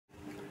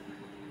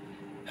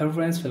Hello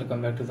friends,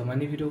 welcome back to the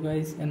money video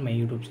guys and my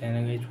YouTube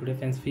channel guys. Today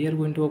friends we are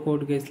going to work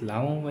out guys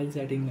Lava mobile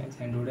setting guys,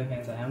 and today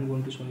friends I am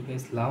going to show you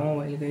guys Lava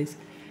mobile guys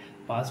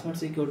password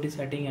security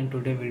setting, and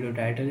today video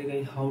title is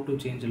guys how to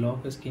change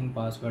lock screen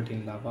password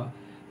in Lava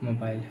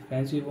mobile.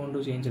 Friends, we want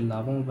to change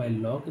Lava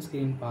mobile lock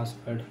screen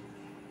password.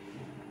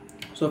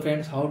 So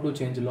friends, how to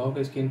change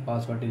lock screen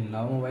password in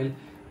Lava mobile,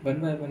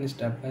 one by one,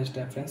 step by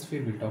step friends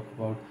we will talk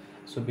about.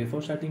 So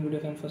before starting video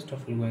friends, first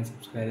of all go and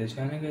subscribe the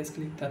channel guys,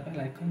 click the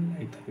bell icon,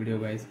 like the video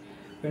guys.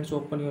 Friends,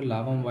 open your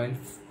Lava mobile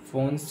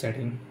phone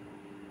setting.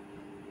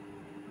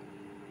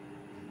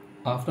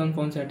 After on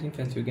phone setting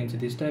friends, you can see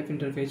this type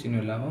interface in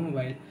your Lava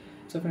mobile.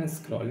 So friends,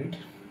 scroll it,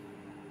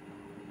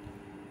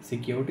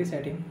 security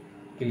setting,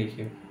 click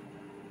here,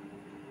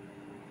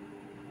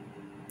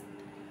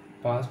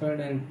 password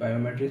and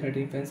biometric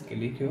setting friends,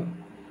 click here,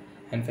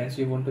 and friends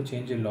you want to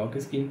change your lock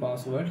screen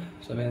password.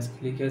 So friends,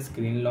 click here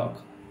screen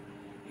lock,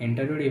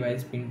 enter your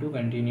device pin to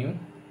continue,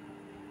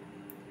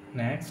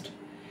 next,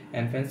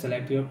 and friends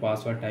select your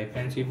password type.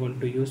 Friends, you want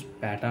to use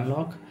pattern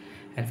lock,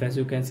 and friends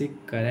you can see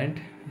current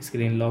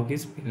screen lock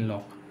is pin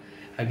lock.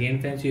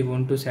 Again friends, you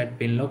want to set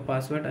pin lock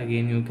password,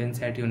 again you can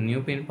set your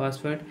new pin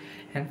password,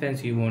 and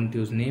friends you want to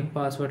use name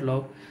password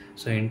lock,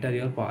 so enter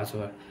your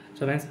password.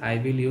 So friends, I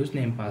will use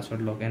name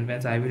password lock, and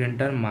friends I will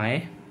enter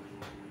my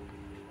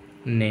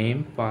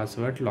name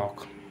password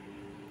lock.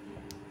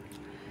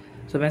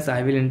 So friends,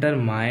 I will enter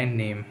my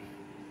name,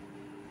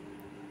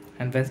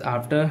 and friends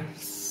after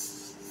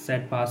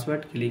set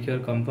password, click your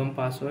confirm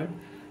password,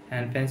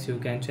 and friends you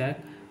can check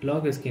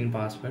lock screen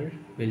password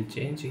will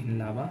change in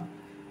Lava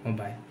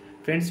mobile.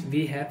 Friends,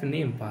 we have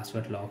name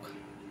password lock,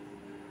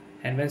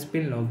 and when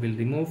pin lock will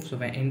remove. So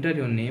when enter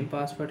your name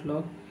password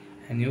lock,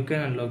 and you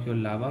can unlock your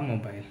Lava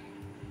mobile.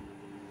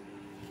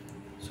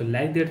 So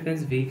like that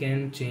friends, we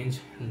can change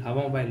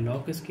Lava mobile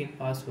lock screen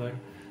password.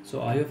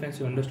 So I hope friends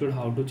you understood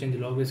how to change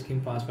lock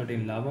screen password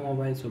in Lava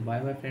mobile. So bye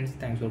bye friends,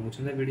 thanks for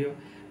watching the video.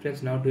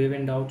 Friends, now do you have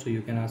any doubt, so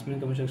you can ask me in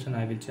the comment section.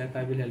 I will check,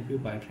 I will help you.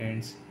 Bye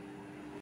friends.